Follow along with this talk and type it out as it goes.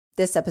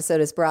This episode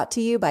is brought to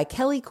you by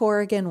Kelly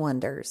Corrigan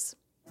Wonders.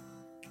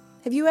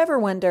 Have you ever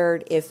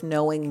wondered if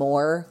knowing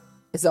more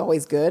is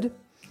always good?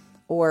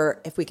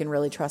 Or if we can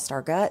really trust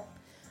our gut?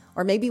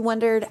 Or maybe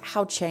wondered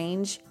how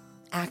change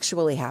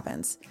actually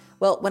happens?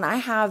 Well, when I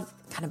have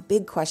kind of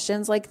big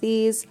questions like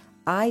these,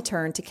 I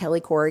turn to Kelly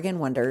Corrigan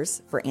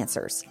Wonders for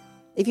answers.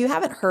 If you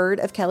haven't heard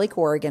of Kelly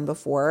Corrigan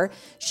before,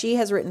 she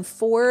has written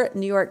 4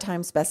 New York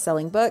Times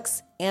bestselling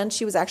books, and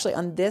she was actually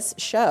on this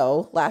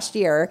show last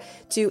year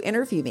to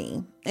interview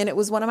me, and it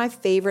was one of my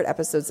favorite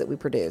episodes that we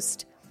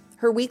produced.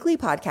 Her weekly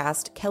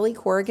podcast, Kelly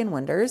Corrigan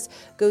Wonders,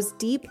 goes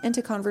deep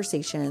into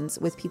conversations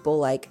with people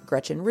like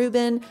Gretchen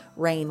Rubin,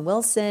 Rainn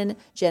Wilson,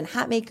 Jen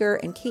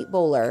Hatmaker, and Kate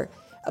Bowler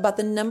about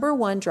the number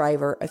one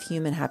driver of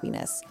human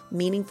happiness,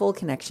 meaningful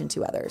connection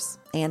to others,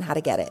 and how to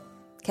get it.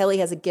 Kelly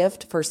has a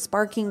gift for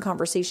sparking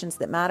conversations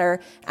that matter,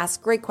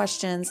 asks great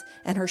questions,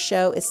 and her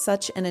show is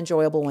such an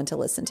enjoyable one to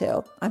listen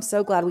to. I'm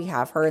so glad we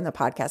have her in the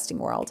podcasting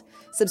world.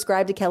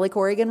 Subscribe to Kelly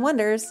Corrigan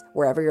Wonders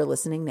wherever you're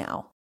listening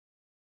now.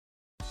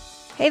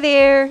 Hey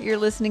there, you're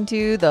listening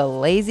to the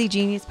Lazy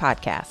Genius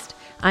Podcast.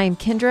 I'm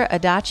Kendra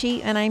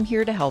Adachi, and I'm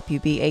here to help you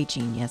be a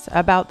genius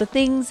about the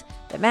things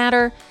that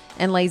matter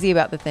and lazy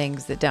about the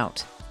things that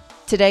don't.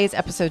 Today is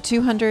episode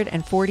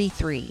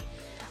 243.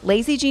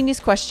 Lazy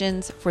Genius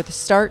questions for the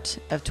start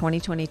of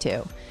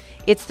 2022.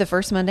 It's the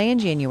first Monday in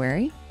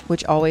January,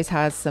 which always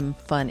has some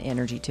fun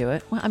energy to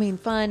it. Well, I mean,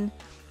 fun.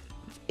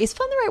 Is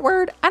fun the right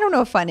word? I don't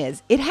know if fun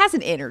is. It has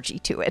an energy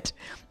to it.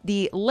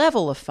 The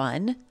level of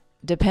fun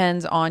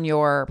depends on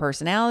your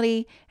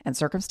personality and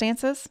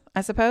circumstances,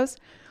 I suppose.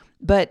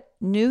 But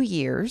New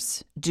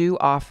Year's do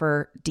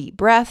offer deep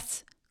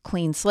breaths,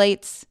 clean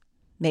slates,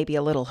 maybe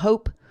a little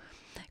hope.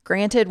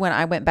 Granted, when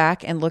I went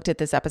back and looked at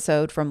this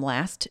episode from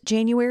last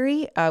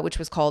January, which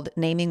was called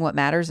Naming What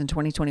Matters in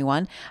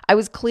 2021, I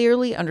was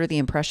clearly under the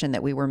impression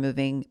that we were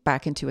moving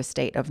back into a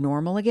state of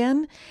normal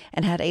again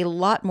and had a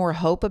lot more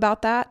hope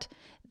about that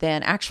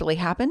than actually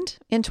happened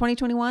in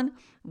 2021.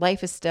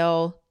 Life is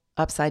still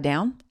upside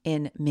down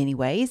in many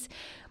ways,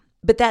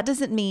 but that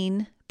doesn't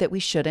mean that we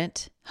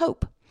shouldn't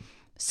hope.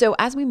 So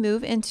as we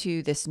move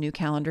into this new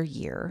calendar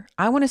year,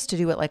 I want us to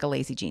do it like a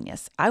lazy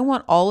genius. I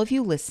want all of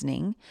you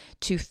listening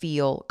to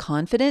feel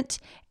confident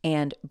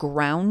and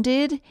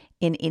grounded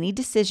in any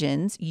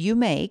decisions you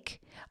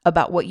make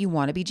about what you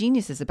want to be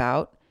geniuses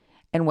about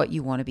and what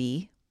you want to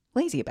be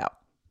lazy about.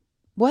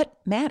 What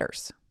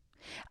matters?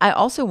 I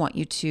also want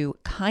you to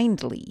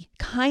kindly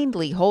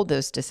hold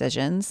those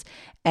decisions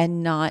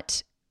and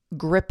not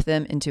grip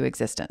them into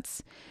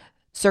existence.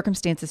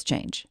 Circumstances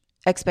change.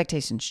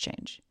 Expectations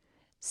change.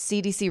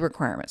 CDC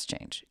requirements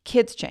change,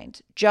 kids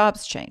change,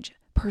 jobs change,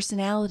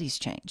 personalities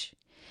change.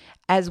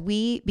 As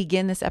we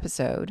begin this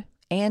episode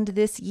and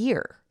this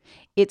year,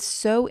 it's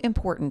so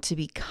important to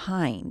be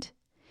kind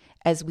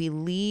as we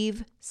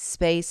leave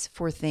space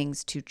for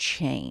things to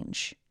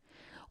change.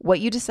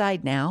 What you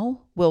decide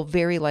now will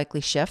very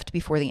likely shift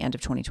before the end of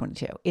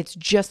 2022. It's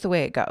just the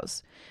way it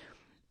goes.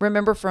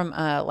 Remember from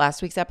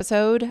last week's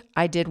episode,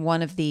 I did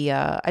one of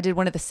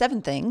the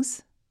 7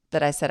 things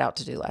that I set out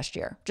to do last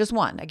year. Just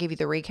one. I gave you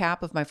the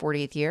recap of my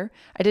 40th year.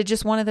 I did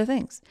just one of the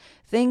things.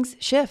 Things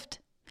shift,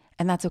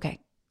 and that's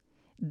okay.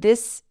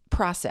 This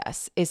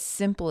process is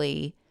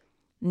simply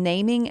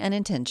naming an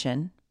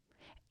intention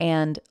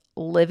and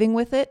living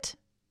with it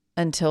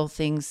until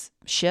things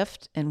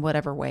shift in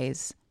whatever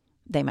ways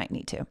they might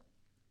need to.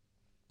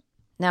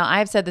 Now,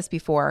 I've said this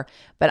before,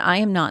 but I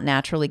am not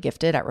naturally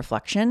gifted at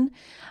reflection.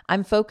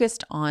 I'm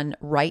focused on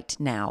right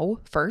now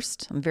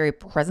first. I'm very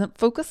present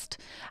focused.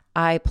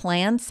 I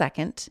plan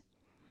second,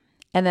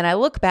 and then I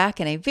look back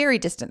in a very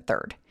distant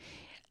third.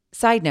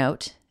 Side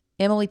note,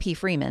 Emily P.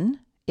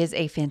 Freeman is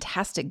a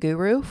fantastic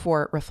guru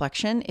for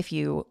reflection if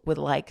you would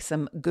like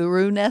some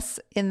guru-ness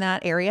in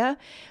that area.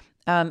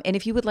 And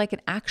if you would like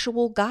an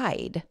actual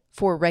guide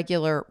for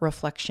regular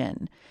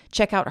reflection,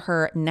 check out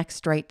her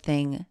Next Right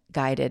Thing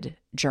guided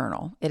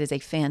journal. It is a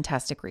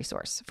fantastic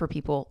resource for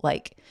people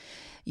like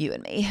you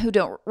and me who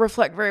don't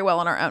reflect very well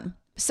on our own.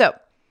 So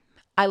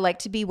I like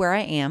to be where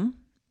I am.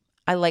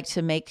 I like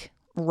to make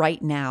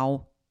right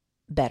now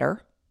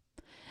better.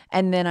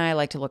 And then I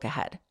like to look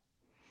ahead.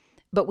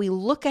 But we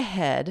look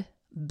ahead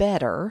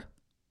better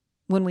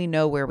when we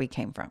know where we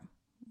came from.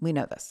 We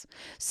know this.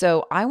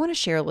 So I want to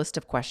share a list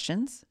of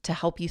questions to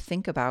help you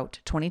think about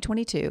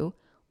 2022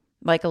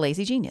 like a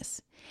lazy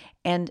genius.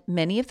 And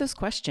many of those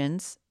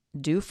questions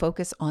do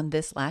focus on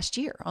this last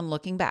year, on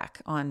looking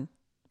back on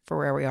for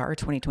where we are,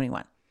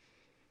 2021.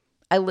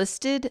 I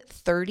listed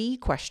 30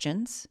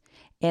 questions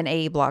in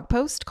a blog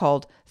post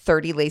called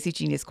 30 Lazy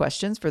Genius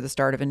Questions for the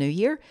Start of a New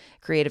Year,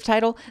 creative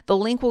title. The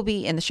link will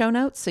be in the show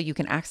notes so you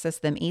can access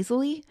them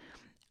easily.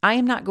 I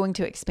am not going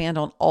to expand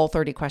on all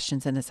 30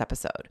 questions in this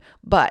episode,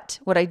 but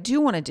what I do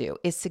want to do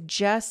is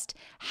suggest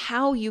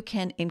how you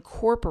can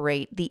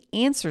incorporate the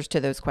answers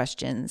to those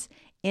questions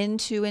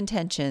into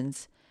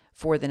intentions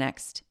for the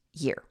next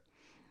year.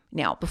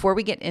 Now, before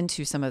we get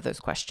into some of those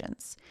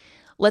questions,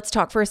 let's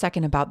talk for a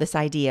second about this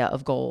idea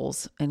of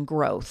goals and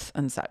growth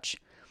and such.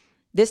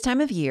 This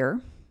time of year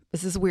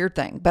This is a weird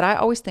thing, but I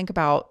always think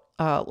about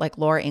like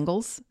Laura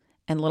Ingalls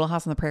and Little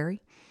House on the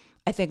Prairie.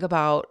 I think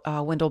about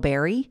Wendell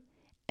Berry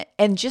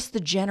and just the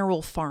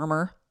general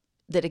farmer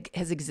that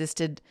has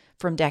existed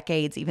from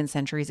decades, even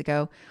centuries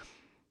ago.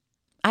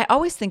 I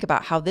always think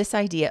about how this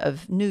idea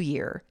of New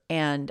Year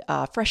and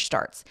fresh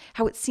starts,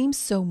 how it seems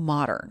so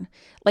modern.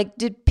 Like,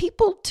 did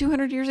people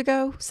 200 years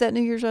ago set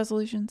New Year's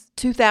resolutions?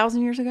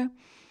 2,000 years ago?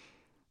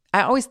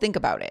 I always think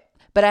about it,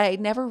 but I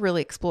never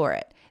really explore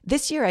it.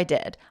 This year I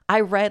did. I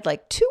read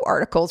like 2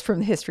 articles from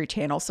the History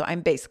Channel, so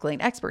I'm basically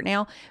an expert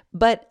now,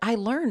 but I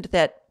learned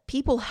that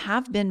people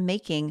have been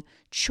making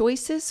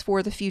choices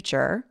for the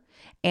future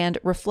and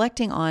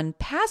reflecting on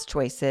past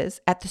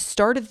choices at the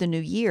start of the new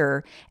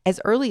year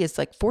as early as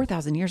like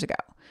 4,000 years ago.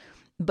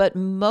 But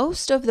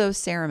most of those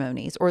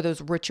ceremonies or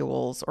those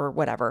rituals or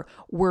whatever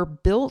were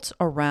built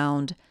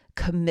around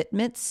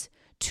commitments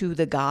to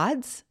the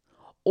gods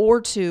or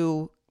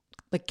to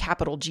the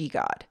capital G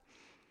God,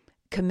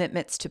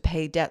 commitments to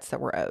pay debts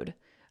that were owed,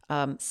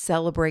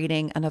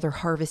 celebrating another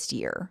harvest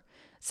year.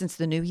 Since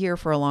the new year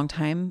for a long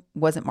time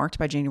wasn't marked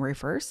by January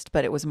 1st,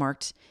 but it was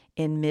marked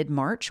in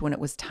mid-March when it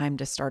was time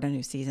to start a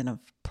new season of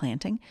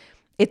planting.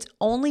 It's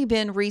only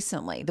been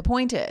recently, the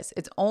point is,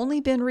 it's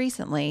only been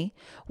recently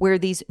where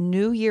these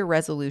New Year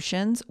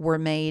resolutions were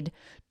made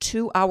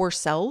to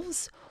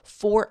ourselves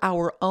for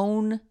our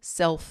own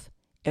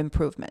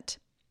self-improvement.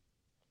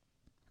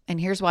 And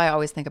here's why I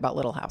always think about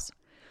Little House.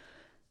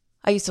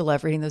 I used to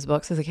love reading those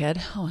books as a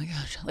kid. Oh my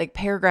gosh, like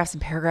paragraphs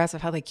and paragraphs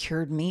of how they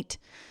cured meat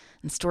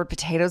and stored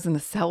potatoes in the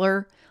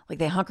cellar. Like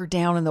they hunkered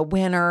down in the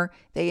winter.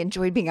 They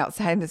enjoyed being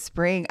outside in the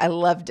spring. I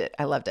loved it.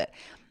 I loved it.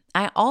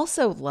 I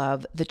also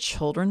love the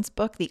children's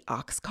book, The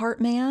Ox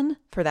Cart Man,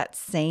 for that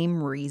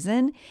same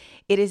reason.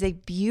 It is a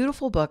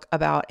beautiful book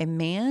about a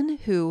man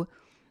who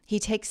he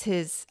takes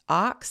his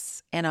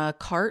ox and a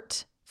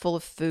cart full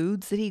of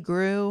foods that he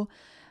grew,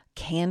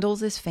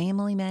 candles his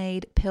family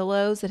made,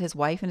 pillows that his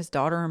wife and his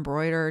daughter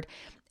embroidered,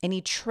 and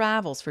he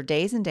travels for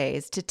days and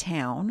days to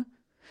town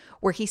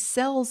where he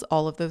sells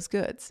all of those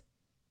goods.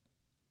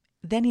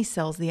 Then he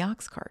sells the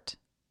ox cart.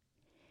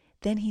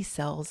 Then he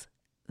sells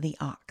the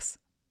ox.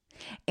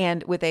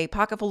 And with a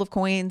pocket full of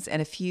coins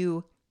and a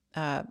few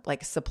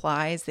like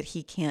supplies that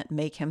he can't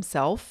make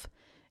himself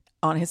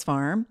on his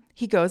farm,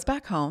 he goes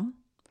back home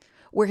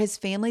where his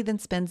family then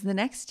spends the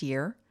next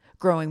year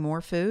growing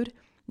more food,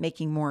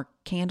 making more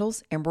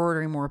candles,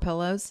 embroidering more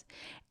pillows.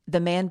 The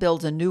man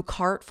builds a new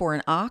cart for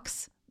an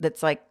ox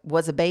that's like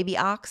was a baby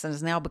ox and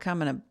is now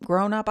becoming a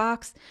grown-up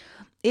ox.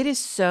 It is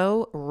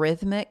so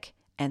rhythmic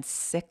and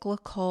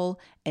cyclical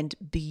and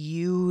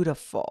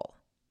beautiful.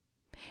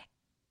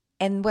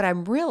 And what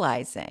I'm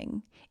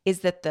realizing is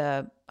that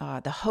the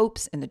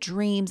hopes and the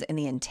dreams and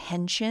the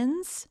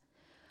intentions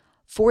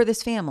for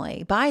this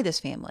family, by this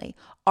family,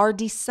 are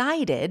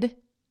decided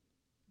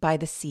by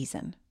the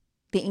season.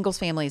 The Ingalls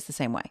family is the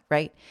same way,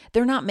 right?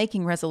 They're not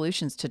making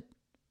resolutions to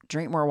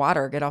drink more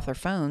water or get off their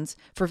phones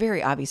for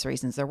very obvious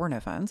reasons. There were no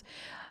phones.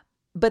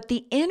 But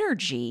the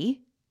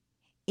energy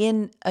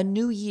in a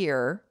new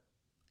year,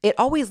 it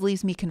always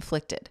leaves me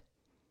conflicted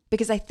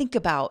because I think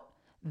about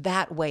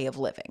that way of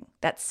living,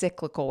 that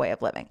cyclical way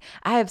of living.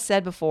 I have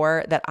said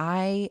before that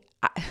I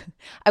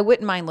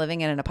wouldn't mind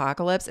living in an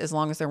apocalypse as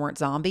long as there weren't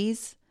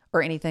zombies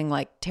or anything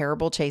like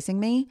terrible chasing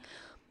me.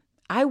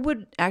 I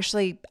would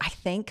actually, I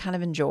think, kind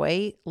of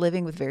enjoy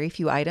living with very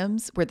few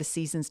items where the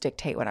seasons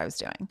dictate what I was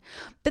doing.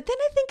 But then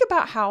I think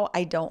about how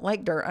I don't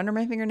like dirt under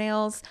my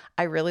fingernails.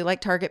 I really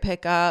like Target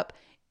pickup.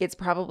 It's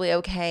probably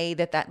okay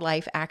that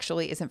life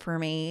actually isn't for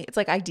me. It's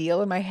like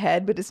ideal in my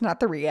head, but it's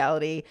not the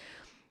reality.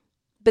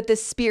 But the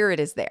spirit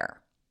is there.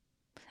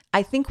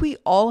 I think we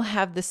all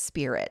have the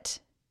spirit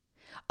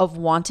of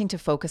wanting to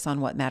focus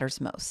on what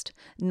matters most,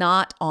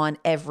 not on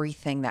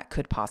everything that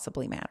could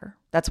possibly matter.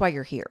 That's why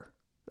you're here.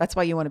 That's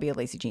why you want to be a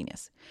lazy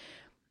genius.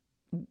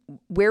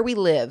 Where we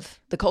live,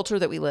 the culture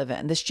that we live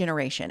in, this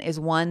generation is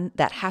one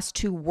that has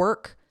to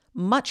work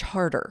much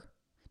harder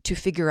to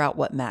figure out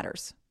what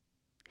matters.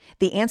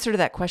 The answer to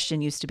that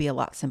question used to be a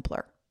lot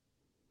simpler.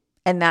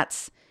 And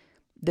that's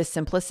the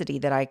simplicity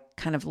that I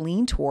kind of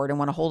lean toward and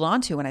want to hold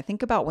on to when I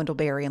think about Wendell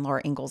Berry and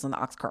Laura Ingalls and the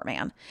Ox Cart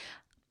Man.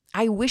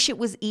 I wish it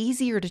was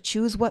easier to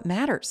choose what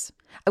matters.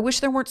 I wish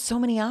there weren't so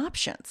many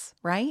options,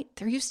 right?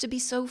 There used to be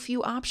so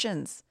few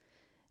options.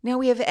 Now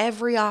we have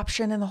every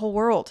option in the whole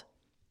world.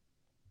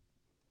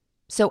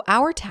 So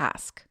our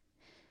task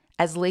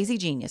as lazy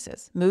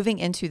geniuses moving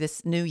into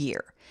this new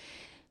year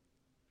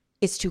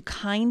is to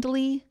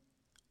kindly,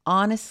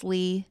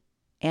 honestly,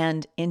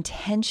 and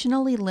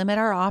intentionally limit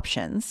our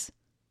options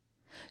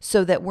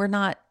so that we're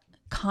not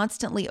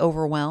constantly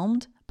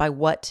overwhelmed by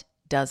what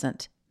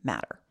doesn't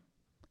matter.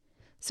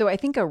 So I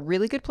think a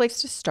really good place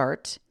to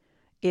start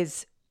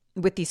is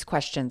with these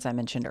questions I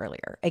mentioned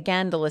earlier.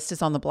 Again, the list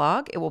is on the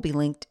blog. It will be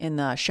linked in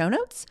the show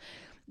notes,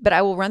 but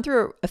I will run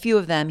through a few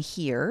of them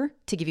here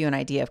to give you an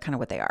idea of kind of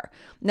what they are.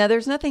 Now,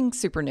 there's nothing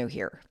super new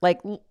here.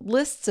 Like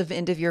lists of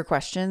end of year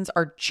questions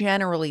are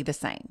generally the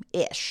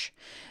same-ish.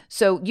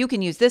 So you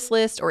can use this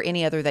list or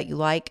any other that you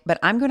like, but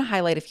I'm going to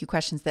highlight a few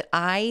questions that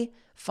I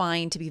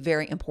find to be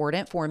very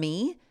important for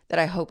me that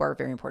I hope are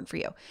very important for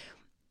you.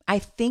 I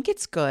think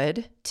it's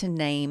good to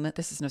name,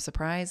 this is no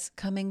surprise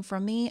coming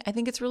from me, I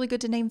think it's really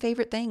good to name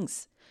favorite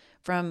things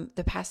from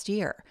the past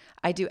year.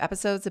 I do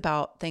episodes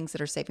about things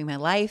that are saving my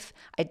life.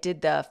 I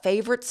did the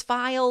favorites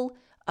file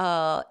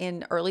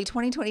in early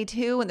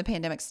 2022 when the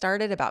pandemic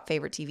started about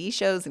favorite TV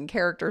shows and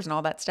characters and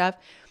all that stuff.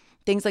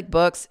 Things like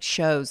books,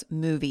 shows,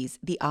 movies,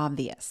 the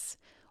obvious.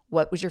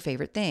 What was your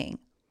favorite thing?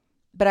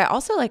 But I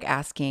also like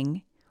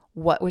asking,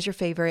 what was your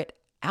favorite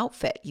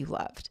outfit you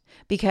loved?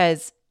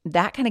 Because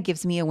that kind of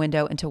gives me a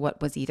window into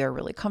what was either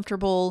really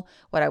comfortable,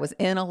 what I was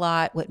in a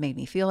lot, what made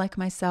me feel like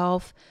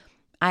myself.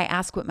 I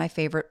ask what my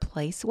favorite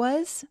place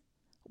was,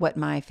 what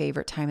my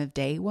favorite time of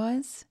day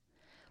was.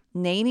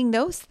 Naming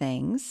those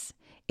things,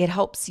 it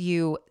helps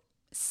you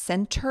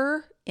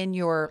center in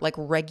your like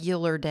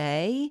regular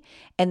day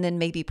and then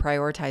maybe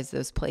prioritize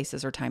those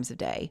places or times of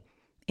day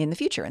in the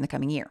future, in the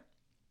coming year.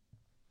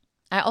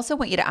 I also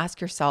want you to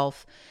ask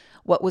yourself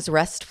what was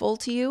restful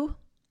to you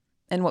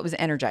and what was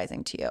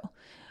energizing to you.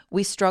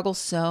 We struggle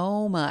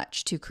so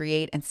much to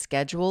create and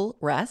schedule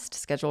rest.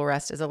 Schedule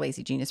rest is a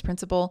Lazy Genius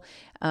principle,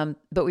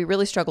 but we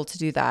really struggle to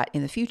do that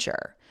in the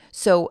future.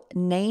 So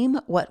name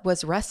what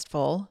was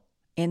restful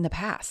in the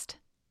past.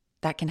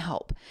 That can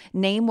help.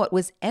 Name what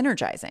was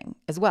energizing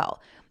as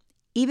well.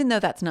 Even though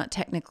that's not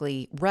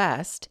technically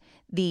rest,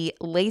 the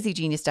Lazy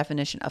Genius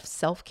definition of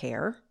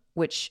self-care,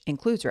 which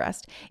includes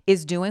rest,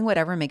 is doing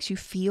whatever makes you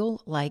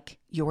feel like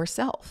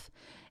yourself.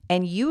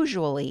 And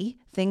usually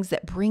things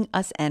that bring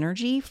us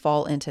energy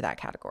fall into that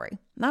category.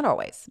 Not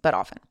always, but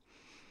often.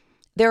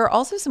 There are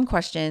also some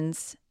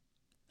questions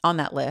on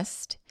that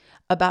list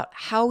about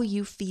how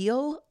you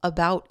feel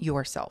about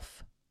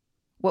yourself.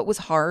 What was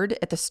hard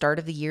at the start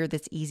of the year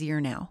that's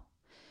easier now?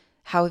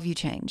 How have you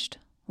changed?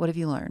 What have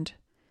you learned?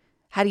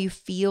 How do you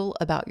feel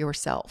about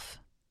yourself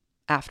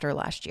after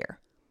last year?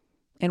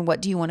 And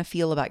what do you want to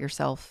feel about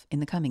yourself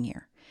in the coming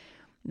year?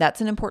 That's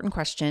an important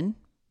question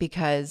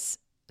because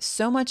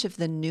so much of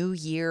the new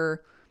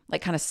year,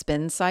 like kind of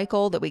spin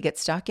cycle that we get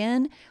stuck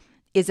in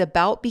is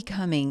about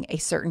becoming a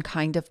certain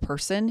kind of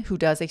person who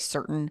does a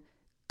certain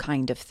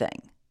kind of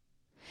thing.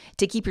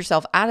 To keep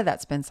yourself out of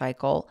that spin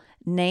cycle,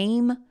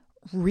 name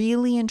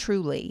really and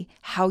truly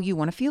how you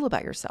want to feel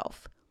about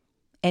yourself.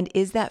 And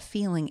is that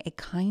feeling a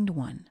kind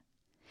one?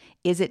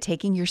 Is it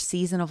taking your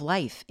season of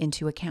life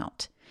into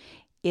account?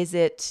 Is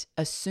it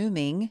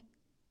assuming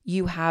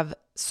you have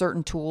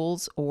certain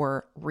tools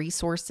or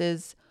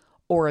resources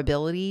or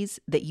abilities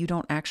that you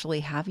don't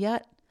actually have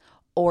yet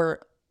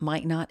or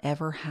might not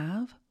ever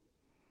have?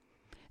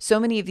 So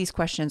many of these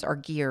questions are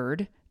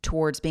geared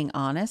towards being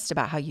honest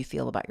about how you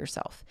feel about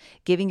yourself,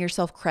 giving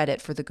yourself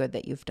credit for the good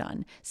that you've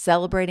done,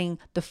 celebrating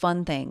the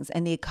fun things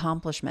and the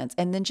accomplishments,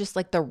 and then just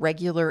like the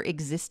regular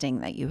existing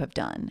that you have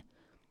done.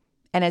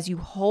 And as you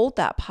hold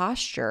that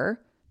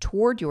posture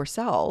toward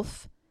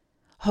yourself,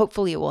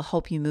 hopefully it will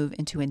help you move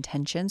into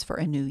intentions for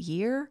a new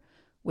year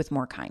with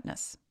more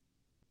kindness.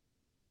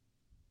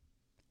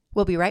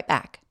 We'll be right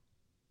back.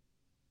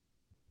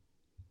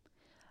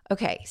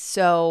 Okay,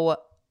 so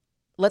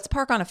let's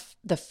park on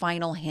the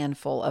final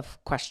handful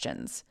of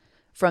questions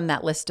from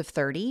that list of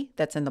 30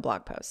 that's in the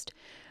blog post.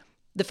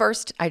 The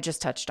first I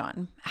just touched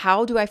on.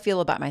 How do I feel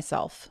about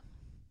myself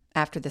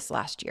after this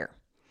last year?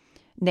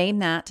 Name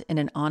that in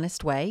an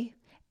honest way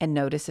and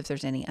notice if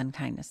there's any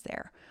unkindness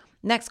there.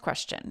 Next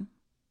question.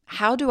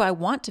 How do I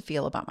want to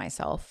feel about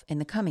myself in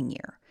the coming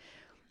year?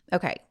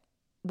 Okay,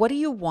 what do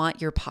you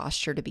want your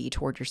posture to be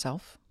toward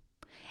yourself?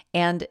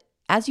 And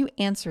as you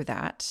answer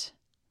that,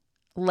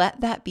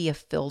 let that be a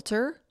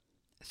filter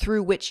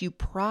through which you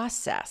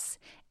process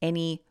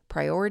any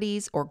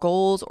priorities or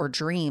goals or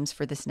dreams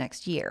for this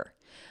next year.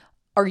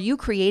 Are you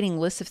creating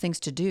lists of things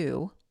to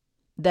do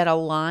that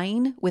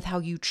align with how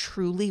you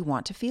truly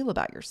want to feel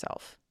about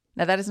yourself?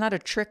 Now, that is not a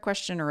trick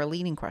question or a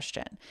leading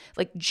question.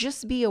 Like,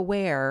 just be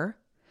aware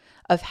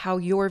of how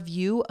your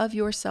view of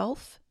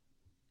yourself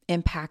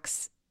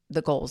impacts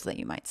the goals that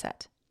you might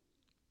set.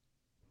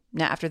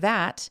 Now, after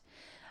that,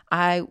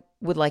 I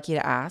would like you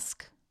to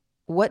ask,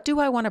 what do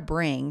I want to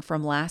bring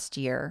from last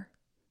year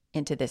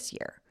into this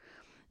year?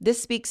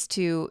 This speaks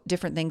to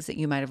different things that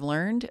you might have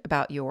learned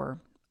about your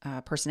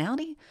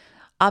personality,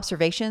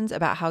 observations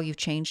about how you've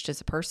changed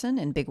as a person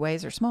in big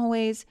ways or small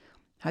ways,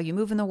 how you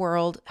move in the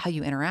world, how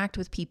you interact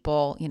with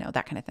people,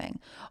 that kind of thing.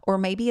 Or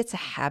maybe it's a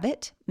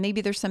habit. Maybe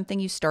there's something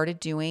you started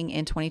doing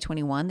in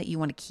 2021 that you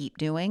want to keep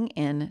doing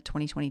in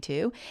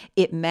 2022.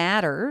 It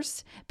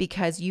matters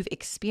because you've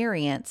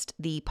experienced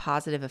the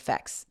positive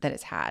effects that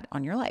it's had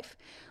on your life.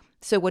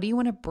 So what do you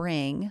want to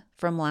bring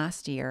from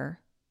last year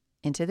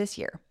into this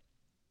year?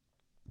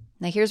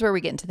 Now, here's where we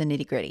get into the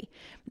nitty-gritty.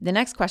 The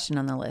next question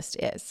on the list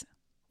is,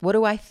 what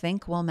do I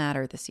think will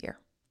matter this year?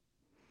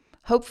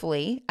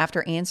 Hopefully,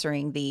 after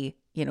answering the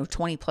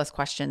 20 plus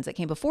questions that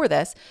came before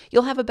this,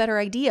 you'll have a better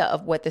idea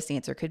of what this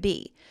answer could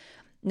be.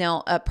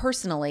 Now,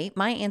 personally,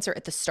 my answer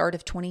at the start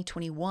of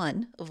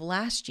 2021 of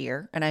last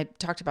year, and I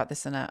talked about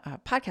this in a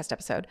podcast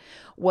episode,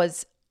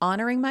 was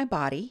honoring my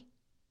body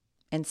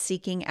and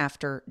seeking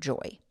after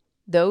joy.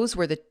 Those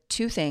were the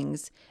two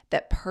things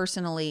that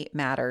personally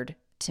mattered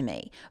to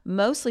me,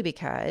 mostly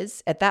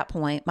because at that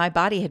point, my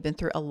body had been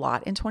through a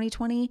lot in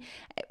 2020.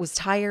 It was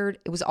tired.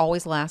 It was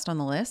always last on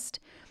the list.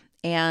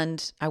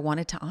 And I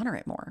wanted to honor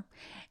it more.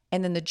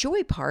 And then the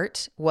joy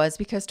part was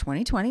because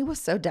 2020 was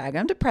so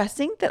daggone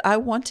depressing that I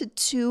wanted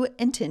to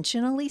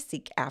intentionally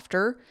seek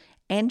after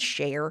and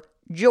share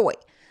joy.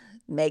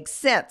 Makes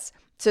sense.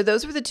 So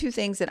those were the two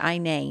things that I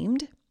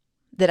named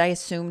that I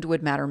assumed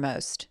would matter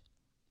most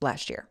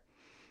last year.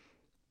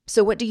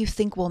 So what do you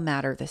think will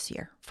matter this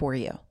year for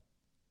you?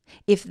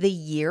 If the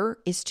year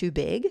is too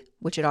big,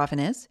 which it often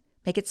is,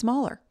 make it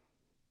smaller.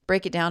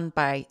 Break it down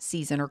by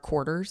season or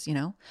quarters,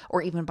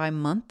 or even by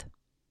month.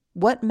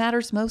 What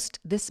matters most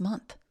this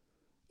month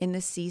in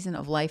this season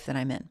of life that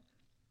I'm in?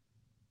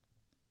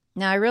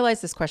 Now, I realize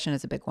this question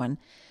is a big one.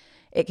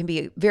 It can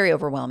be very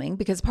overwhelming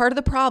because part of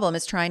the problem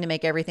is trying to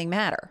make everything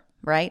matter,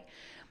 right?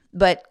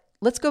 But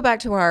let's go back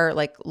to our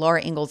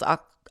Laura Ingalls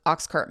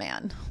Oxcart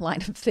Man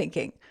line of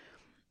thinking.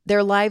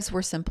 Their lives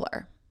were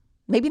simpler.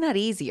 Maybe not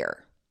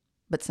easier,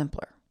 but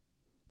simpler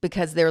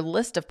because their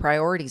list of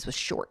priorities was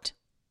short.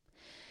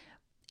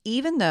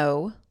 Even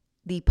though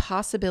the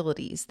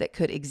possibilities that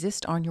could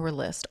exist on your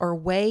list are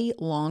way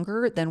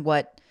longer than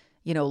what,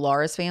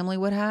 Laura's family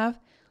would have,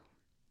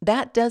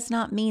 that does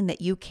not mean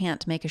that you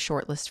can't make a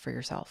short list for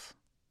yourself.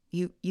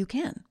 You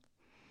can.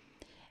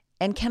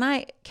 And can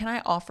I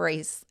offer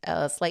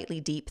a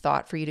slightly deep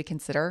thought for you to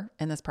consider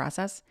in this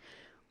process?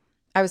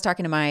 I was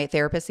talking to my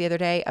therapist the other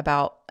day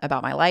about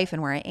my life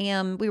and where I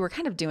am. We were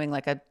kind of doing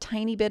like a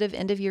tiny bit of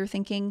end of year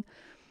thinking.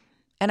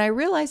 And I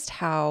realized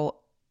how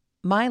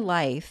my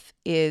life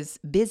is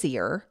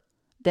busier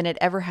than it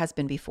ever has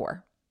been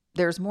before.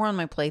 There's more on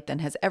my plate than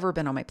has ever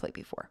been on my plate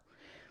before.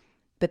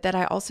 But that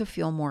I also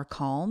feel more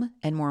calm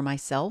and more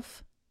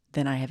myself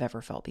than I have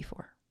ever felt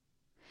before.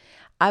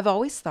 I've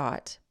always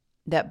thought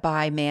that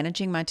by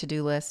managing my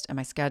to-do list and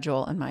my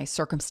schedule and my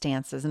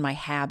circumstances and my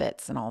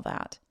habits and all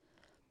that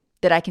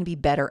I can be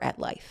better at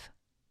life.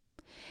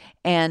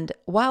 And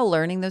while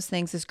learning those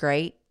things is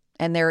great,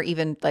 and there are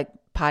even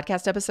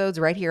podcast episodes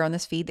right here on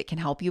this feed that can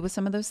help you with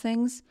some of those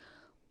things,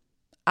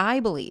 I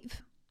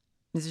believe,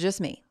 this is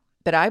just me,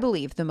 but I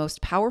believe the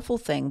most powerful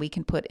thing we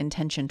can put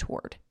intention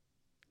toward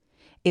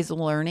is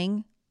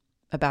learning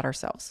about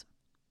ourselves,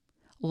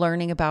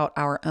 learning about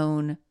our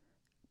own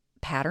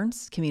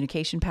patterns,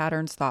 communication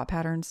patterns, thought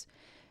patterns,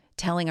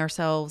 telling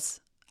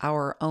ourselves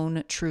our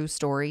own true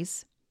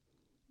stories,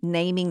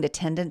 naming the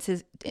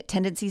tendencies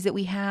that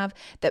we have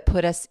that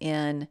put us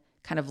in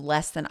kind of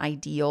less than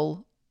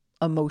ideal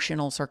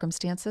emotional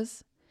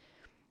circumstances.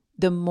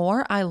 The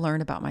more I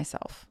learn about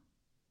myself,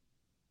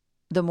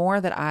 the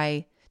more that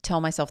I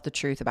tell myself the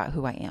truth about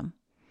who I am,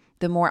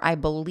 the more I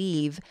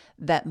believe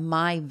that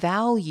my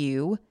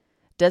value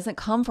doesn't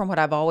come from what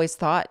I've always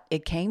thought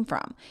it came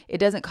from. It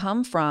doesn't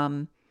come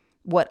from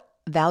what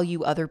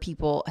value other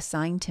people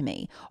assign to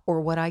me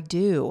or what I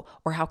do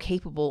or how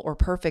capable or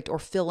perfect or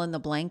fill in the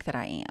blank that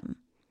I am.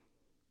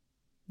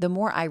 The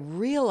more I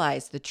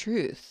realize the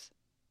truth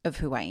of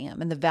who I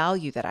am and the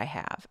value that I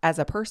have as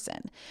a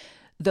person,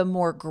 the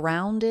more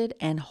grounded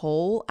and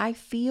whole I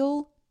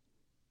feel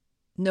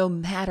no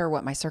matter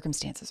what my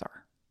circumstances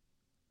are.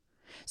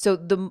 So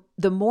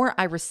the more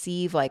I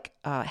receive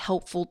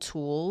helpful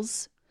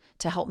tools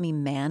to help me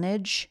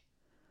manage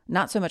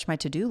not so much my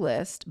to-do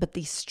list, but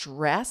the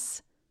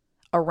stress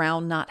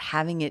around not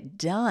having it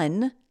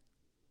done,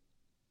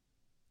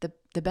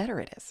 the better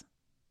it is.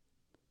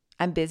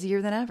 I'm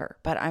busier than ever,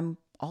 but I'm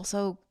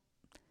also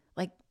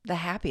the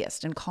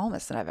happiest and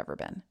calmest that I've ever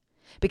been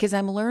because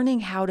I'm learning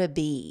how to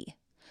be,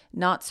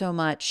 not so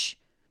much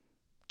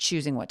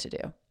choosing what to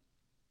do.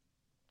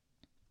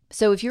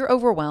 So if you're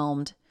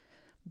overwhelmed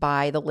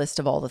by the list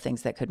of all the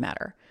things that could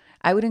matter,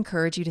 I would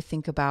encourage you to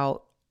think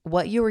about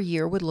what your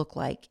year would look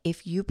like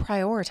if you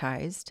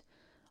prioritized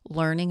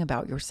learning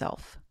about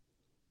yourself.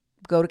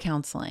 Go to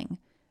counseling,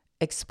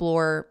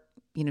 explore,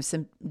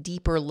 some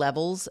deeper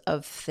levels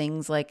of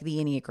things like the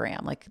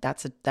Enneagram.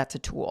 That's a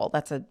tool.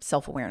 That's a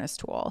self-awareness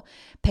tool.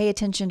 Pay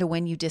attention to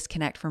when you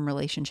disconnect from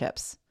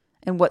relationships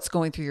and what's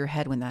going through your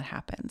head when that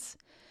happens.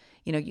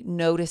 You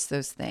notice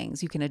those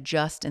things. You can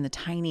adjust in the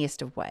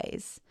tiniest of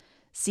ways.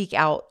 Seek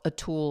out a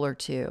tool or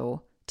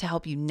two to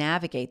help you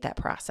navigate that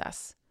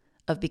process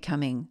of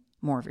becoming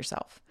more of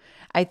yourself.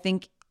 I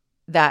think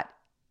that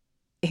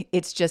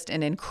it's just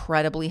an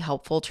incredibly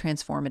helpful,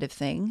 transformative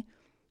thing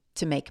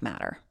to make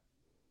matter.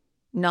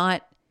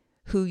 Not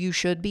who you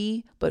should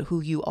be, but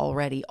who you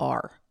already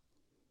are.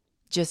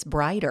 Just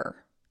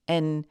brighter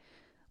and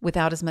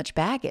without as much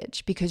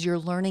baggage because you're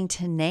learning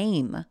to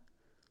name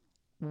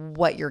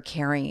what you're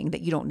carrying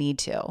that you don't need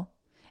to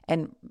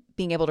and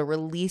being able to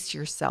release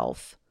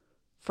yourself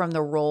from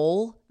the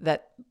role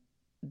that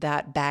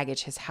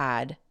baggage has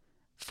had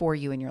for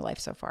you in your life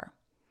so far.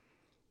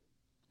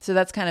 So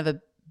that's kind of a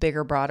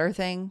bigger, broader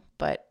thing,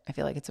 but I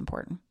feel like it's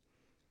important.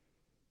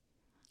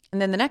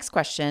 And then the next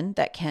question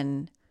that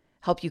can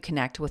help you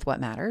connect with what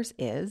matters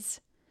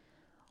is,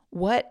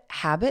 what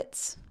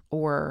habits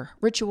or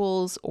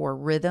rituals or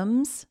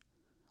rhythms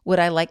would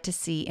I like to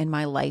see in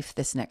my life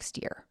this next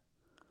year?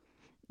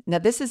 Now,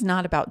 this is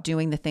not about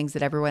doing the things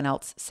that everyone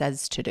else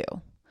says to do.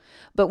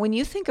 But when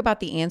you think about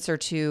the answer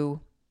to,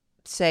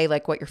 say,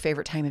 like what your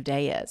favorite time of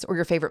day is or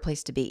your favorite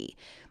place to be,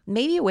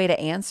 maybe a way to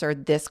answer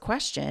this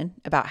question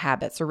about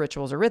habits or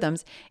rituals or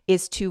rhythms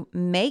is to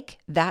make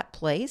that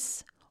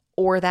place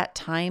or that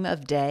time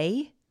of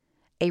day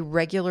a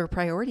regular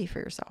priority for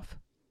yourself.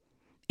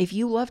 If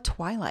you love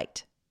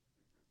Twilight,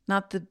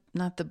 not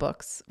the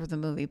books or the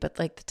movie, but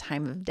like the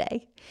time of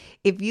day.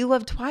 If you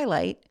love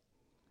Twilight,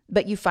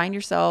 but you find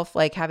yourself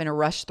like having to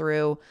rush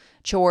through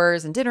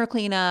chores and dinner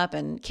cleanup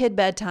and kid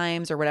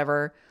bedtimes or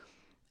whatever,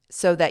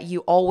 so that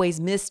you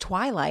always miss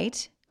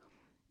Twilight,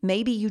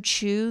 maybe you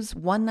choose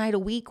one night a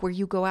week where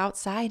you go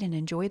outside and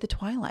enjoy the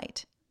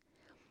twilight.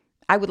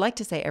 I would like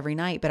to say every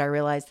night, but I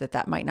realize that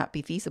that might not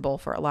be feasible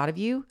for a lot of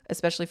you,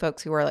 especially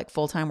folks who are like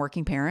full-time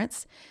working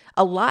parents.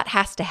 A lot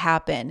has to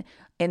happen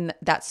in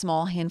that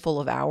small handful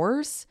of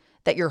hours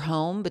that you're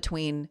home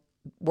between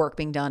work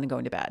being done and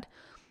going to bed.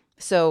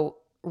 So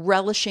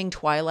relishing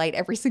Twilight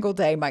every single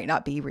day might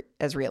not be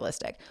as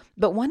realistic.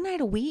 But one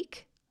night a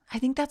week, I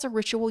think that's a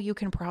ritual you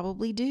can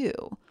probably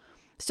do.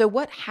 So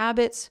what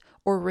habits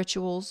or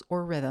rituals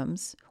or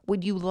rhythms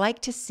would you like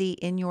to see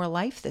in your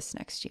life this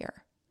next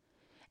year?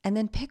 And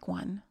then pick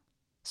one.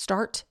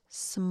 Start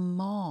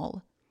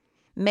small.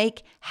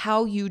 Make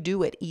how you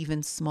do it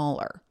even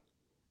smaller.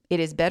 It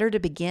is better to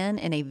begin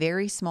in a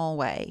very small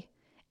way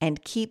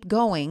and keep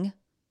going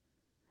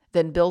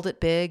than build it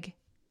big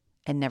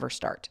and never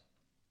start.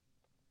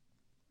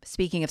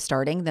 Speaking of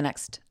starting, the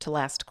next to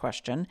last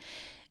question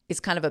is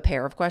kind of a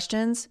pair of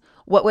questions.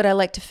 What would I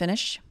like to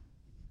finish?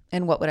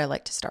 And what would I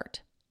like to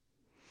start?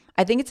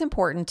 I think it's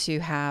important to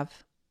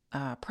have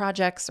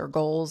projects or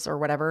goals or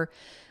whatever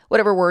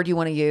word you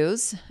want to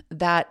use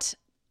that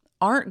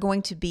aren't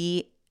going to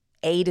be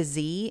A to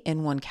Z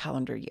in one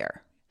calendar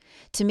year.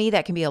 To me,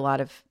 that can be a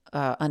lot of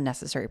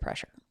unnecessary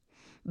pressure.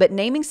 But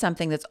naming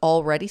something that's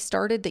already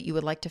started that you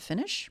would like to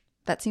finish,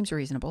 that seems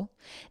reasonable.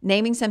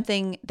 Naming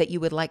something that you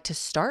would like to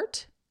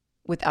start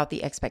without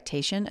the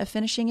expectation of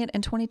finishing it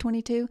in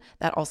 2022,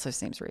 that also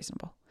seems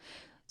reasonable.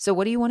 So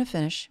what do you want to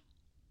finish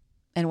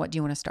and what do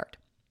you want to start?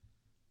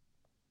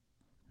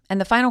 And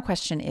the final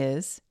question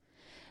is,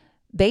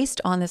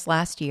 based on this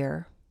last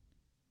year,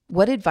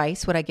 what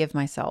advice would I give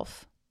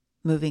myself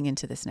moving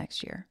into this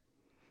next year?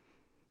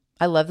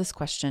 I love this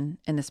question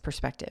and this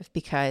perspective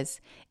because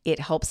it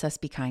helps us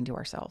be kind to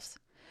ourselves.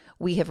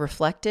 We have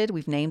reflected,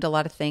 we've named a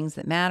lot of things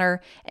that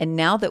matter. And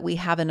now that we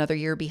have another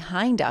year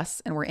behind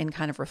us and we're in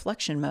kind of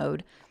reflection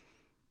mode,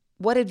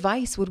 what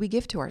advice would we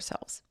give to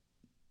ourselves?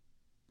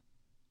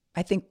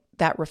 I think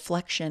that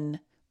reflection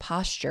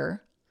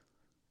posture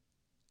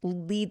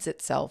lends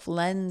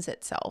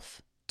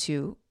itself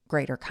to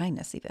greater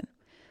kindness even.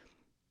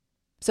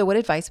 So what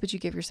advice would you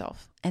give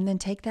yourself? And then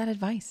take that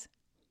advice.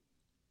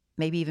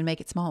 Maybe even make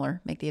it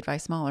smaller, make the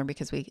advice smaller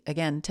because we,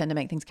 again, tend to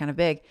make things kind of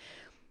big.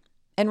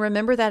 And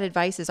remember that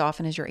advice as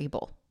often as you're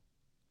able.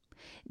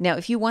 Now,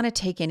 if you want to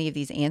take any of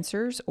these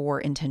answers or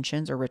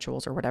intentions or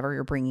rituals or whatever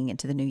you're bringing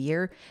into the new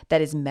year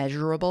that is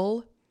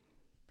measurable,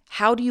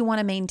 how do you want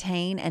to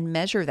maintain and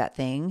measure that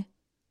thing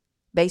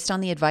based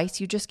on the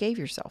advice you just gave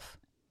yourself?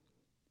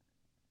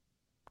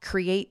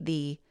 Create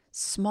the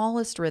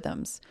smallest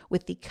rhythms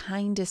with the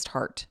kindest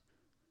heart,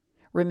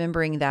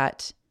 remembering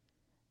that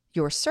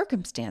your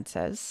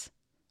circumstances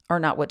are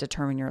not what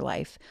determine your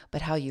life,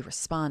 but how you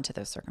respond to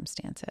those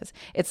circumstances.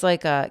 It's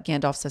like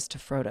Gandalf says to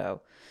Frodo,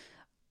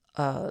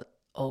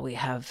 all we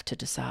have to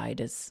decide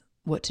is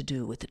what to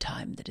do with the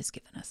time that is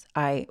given us.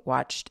 I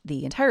watched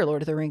the entire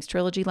Lord of the Rings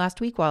trilogy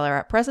last week while I was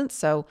at Presence,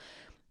 so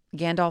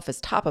Gandalf is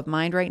top of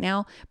mind right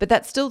now, but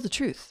that's still the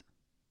truth.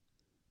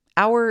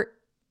 Our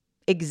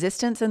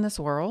existence in this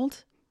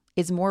world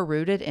is more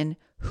rooted in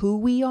who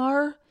we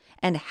are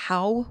and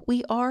how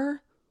we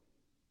are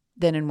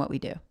than in what we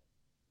do.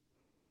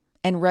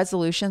 And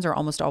resolutions are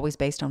almost always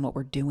based on what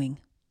we're doing.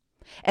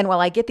 And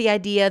while I get the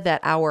idea that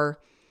our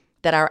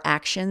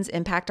actions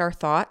impact our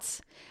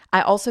thoughts,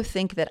 I also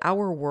think that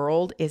our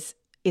world is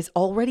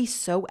already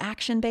so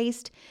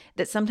action-based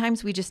that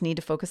sometimes we just need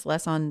to focus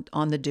less on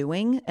the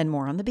doing and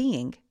more on the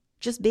being.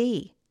 Just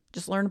be.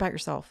 Just learn about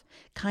yourself.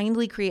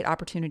 Kindly create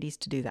opportunities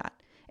to do that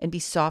and be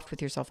soft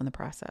with yourself in the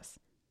process.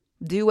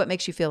 Do what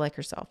makes you feel like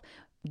yourself.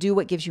 Do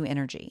what gives you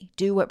energy.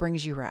 Do what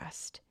brings you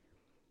rest.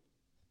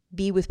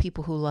 Be with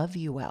people who love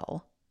you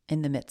well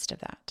in the midst of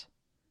that.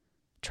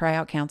 Try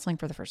out counseling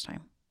for the first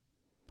time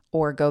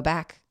or go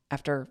back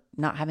after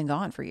not having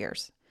gone for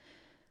years.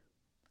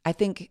 I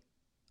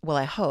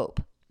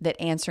hope that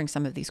answering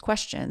some of these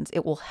questions,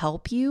 it will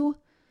help you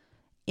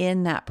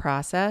in that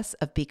process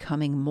of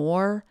becoming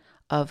more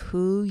of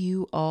who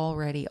you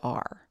already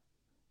are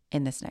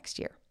in this next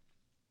year.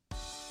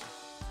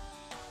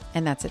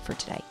 And that's it for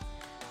today.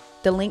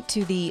 The link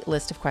to the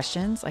list of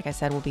questions, like I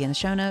said, will be in the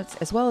show notes,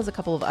 as well as a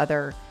couple of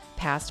other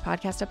past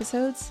podcast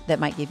episodes that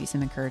might give you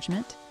some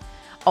encouragement.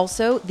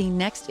 Also, the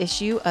next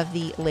issue of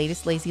the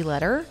latest Lazy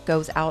Letter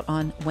goes out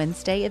on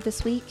Wednesday of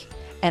this week.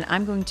 And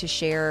I'm going to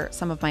share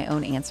some of my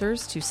own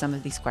answers to some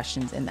of these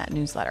questions in that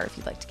newsletter if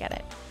you'd like to get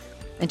it.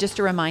 And just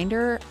a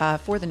reminder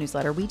for the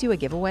newsletter, we do a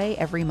giveaway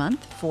every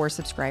month for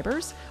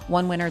subscribers.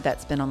 One winner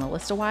that's been on the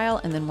list a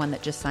while, and then one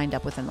that just signed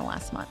up within the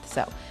last month.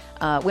 So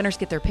winners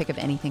get their pick of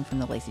anything from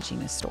the Lazy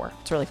Genius store.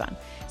 It's really fun.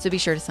 So be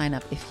sure to sign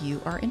up if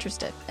you are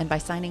interested. And by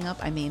signing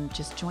up, I mean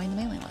just join the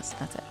mailing list.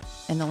 That's it.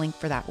 And the link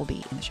for that will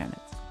be in the show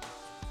notes.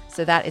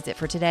 So that is it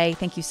for today.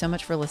 Thank you so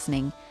much for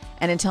listening.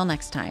 And until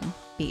next time,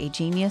 be a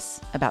genius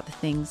about the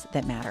things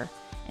that matter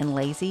and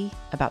lazy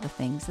about the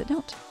things that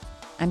don't.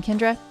 I'm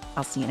Kendra.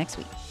 I'll see you next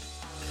week.